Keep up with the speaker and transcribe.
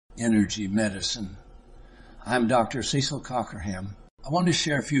energy medicine. I'm Dr. Cecil Cockerham. I want to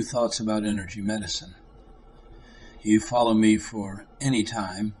share a few thoughts about energy medicine. You follow me for any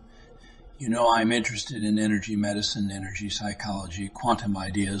time. You know I'm interested in energy medicine, energy psychology, quantum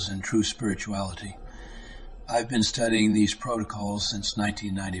ideas, and true spirituality. I've been studying these protocols since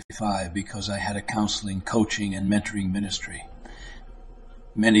 1995 because I had a counseling, coaching, and mentoring ministry.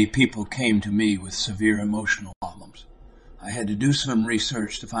 Many people came to me with severe emotional problems. I had to do some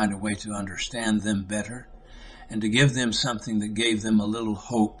research to find a way to understand them better and to give them something that gave them a little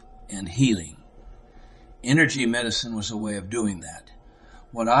hope and healing. Energy medicine was a way of doing that.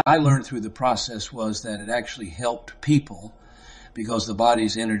 What I learned through the process was that it actually helped people because the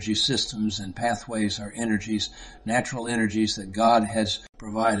body's energy systems and pathways are energies, natural energies that God has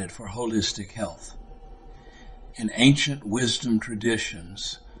provided for holistic health. In ancient wisdom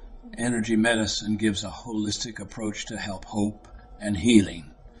traditions, energy medicine gives a holistic approach to help hope and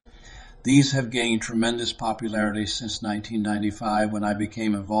healing. These have gained tremendous popularity since 1995 when I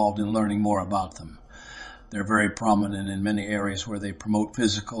became involved in learning more about them. They're very prominent in many areas where they promote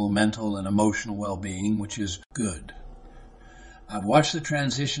physical, mental, and emotional well-being, which is good. I've watched the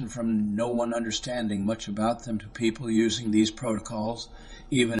transition from no one understanding much about them to people using these protocols,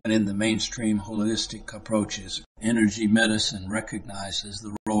 even in the mainstream holistic approaches. Energy medicine recognizes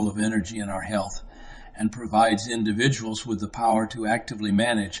the role of energy in our health and provides individuals with the power to actively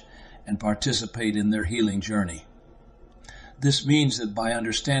manage and participate in their healing journey. This means that by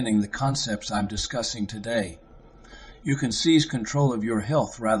understanding the concepts I'm discussing today, you can seize control of your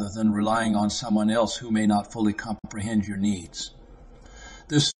health rather than relying on someone else who may not fully comprehend your needs.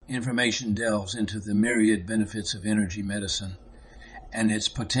 This information delves into the myriad benefits of energy medicine and its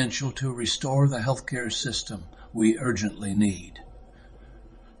potential to restore the healthcare system we urgently need.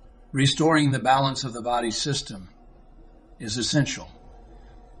 Restoring the balance of the body's system is essential.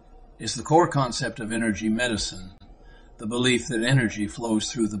 It's the core concept of energy medicine, the belief that energy flows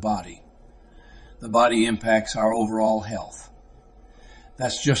through the body. The body impacts our overall health.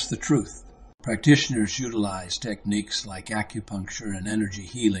 That's just the truth. Practitioners utilize techniques like acupuncture and energy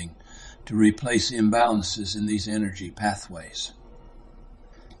healing to replace imbalances in these energy pathways.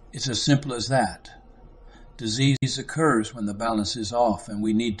 It's as simple as that. Disease occurs when the balance is off and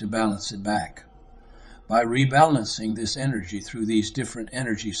we need to balance it back. By rebalancing this energy through these different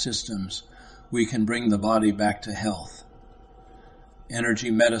energy systems, we can bring the body back to health. Energy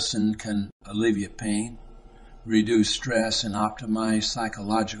medicine can alleviate pain, reduce stress, and optimize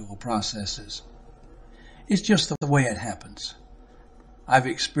psychological processes. It's just the way it happens. I've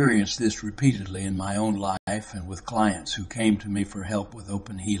experienced this repeatedly in my own life and with clients who came to me for help with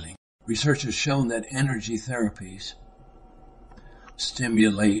open healing. Research has shown that energy therapies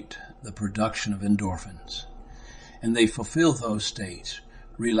stimulate the production of endorphins, and they fulfill those states,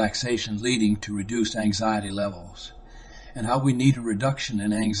 relaxation leading to reduced anxiety levels, and how we need a reduction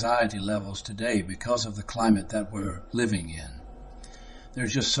in anxiety levels today because of the climate that we're living in.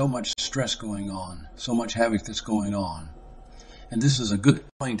 There's just so much stress going on, so much havoc that's going on. And this is a good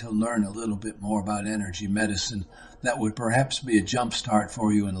point to learn a little bit more about energy medicine that would perhaps be a jump start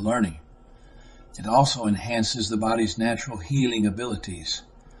for you in learning. It also enhances the body's natural healing abilities.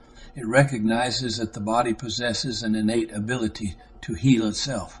 It recognizes that the body possesses an innate ability to heal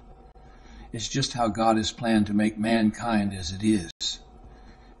itself. It's just how God has planned to make mankind as it is.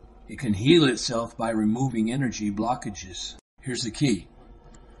 It can heal itself by removing energy blockages. Here's the key.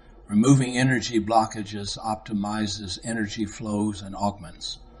 Removing energy blockages optimizes energy flows and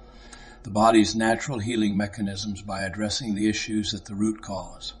augments the body's natural healing mechanisms by addressing the issues at the root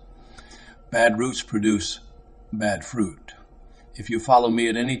cause. Bad roots produce bad fruit. If you follow me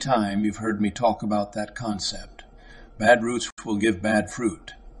at any time, you've heard me talk about that concept. Bad roots will give bad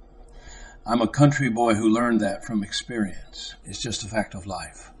fruit. I'm a country boy who learned that from experience. It's just a fact of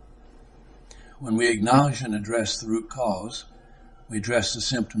life. When we acknowledge and address the root cause, we address the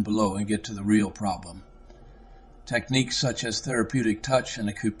symptom below and get to the real problem. Techniques such as therapeutic touch and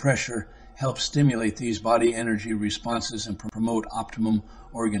acupressure help stimulate these body energy responses and promote optimum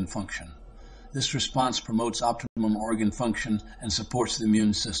organ function. This response promotes optimum organ function and supports the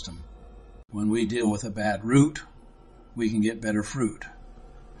immune system. When we deal with a bad root, we can get better fruit.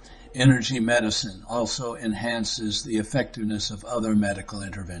 Energy medicine also enhances the effectiveness of other medical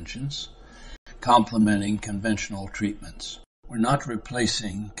interventions, complementing conventional treatments. We're not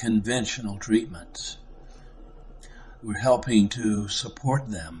replacing conventional treatments. We're helping to support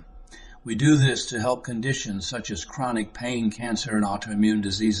them. We do this to help conditions such as chronic pain, cancer, and autoimmune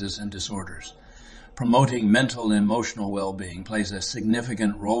diseases and disorders. Promoting mental and emotional well-being plays a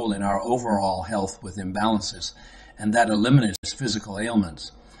significant role in our overall health with imbalances, and that eliminates physical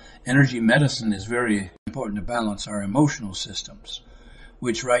ailments. Energy medicine is very important to balance our emotional systems,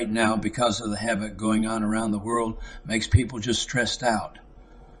 which right now, because of the havoc going on around the world, makes people just stressed out.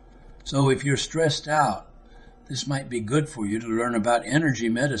 So if you're stressed out, this might be good for you to learn about energy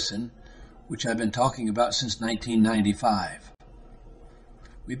medicine, which I've been talking about since 1995.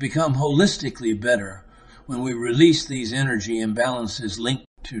 We become holistically better when we release these energy imbalances linked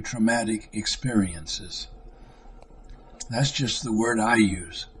to traumatic experiences. That's just the word I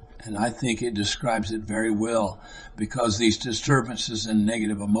use, and I think it describes it very well, because these disturbances and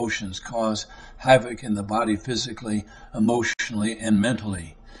negative emotions cause havoc in the body physically, emotionally, and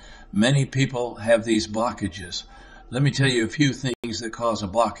mentally. Many people have these blockages. Let me tell you a few things that cause a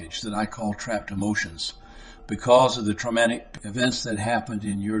blockage that I call trapped emotions, because of the traumatic events that happened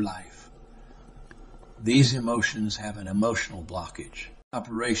in your life. These emotions have an emotional blockage.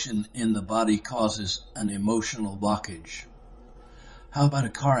 Operation in the body causes an emotional blockage. How about a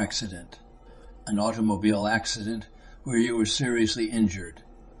car accident, an automobile accident where you were seriously injured?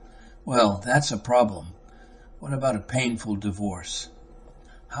 Well, that's a problem. What about a painful divorce?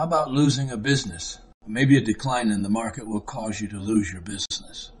 How about losing a business? Maybe a decline in the market will cause you to lose your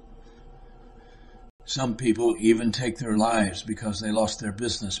business. Some people even take their lives because they lost their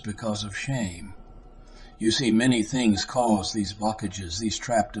business because of shame. You see, many things cause these blockages, these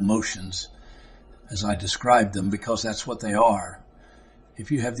trapped emotions, as I described them, because that's what they are. If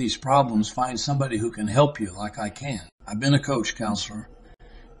you have these problems, find somebody who can help you like I can. I've been a coach, counselor,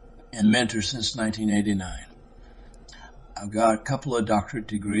 and mentor since 1989. I've got a couple of doctorate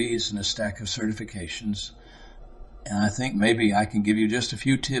degrees and a stack of certifications, and I think maybe I can give you just a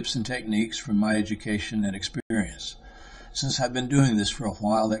few tips and techniques from my education and experience, since I've been doing this for a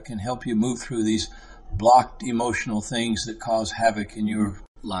while, that can help you move through these blocked emotional things that cause havoc in your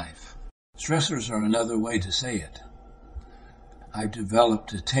life. Stressors are another way to say it. I've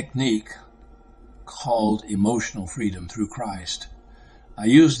developed a technique called emotional freedom through Christ. I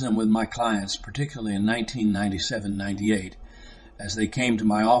used them with my clients, particularly in 1997-98, as they came to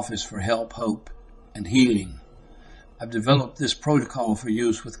my office for help, hope, and healing. I've developed this protocol for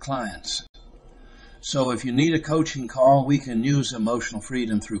use with clients. So if you need a coaching call, we can use emotional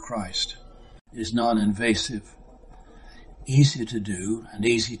freedom through Christ. It is non-invasive, easy to do, and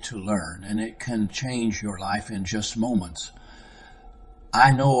easy to learn, and it can change your life in just moments.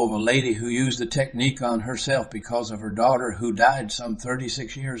 I know of a lady who used the technique on herself because of her daughter who died some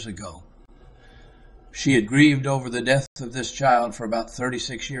 36 years ago. She had grieved over the death of this child for about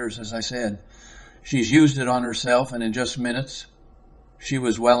 36 years, as I said. She's used it on herself, and in just minutes, she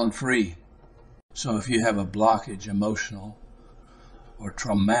was well and free. So if you have a blockage, emotional or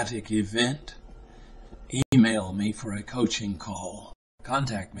traumatic event, email me for a coaching call.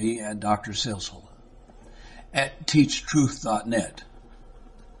 Contact me at Dr. Silsel at teachtruth.net.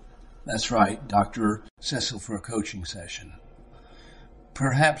 That's right, Dr. Cecil, for a coaching session.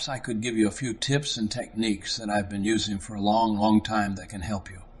 Perhaps I could give you a few tips and techniques that I've been using for a long, long time that can help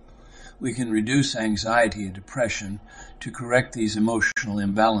you. We can reduce anxiety and depression to correct these emotional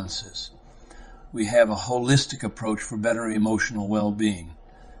imbalances. We have a holistic approach for better emotional well-being.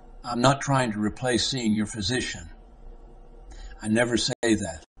 I'm not trying to replace seeing your physician. I never say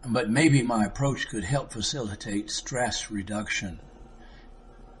that. But maybe my approach could help facilitate stress reduction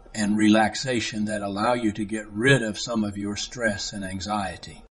and relaxation that allow you to get rid of some of your stress and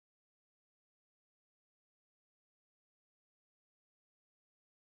anxiety.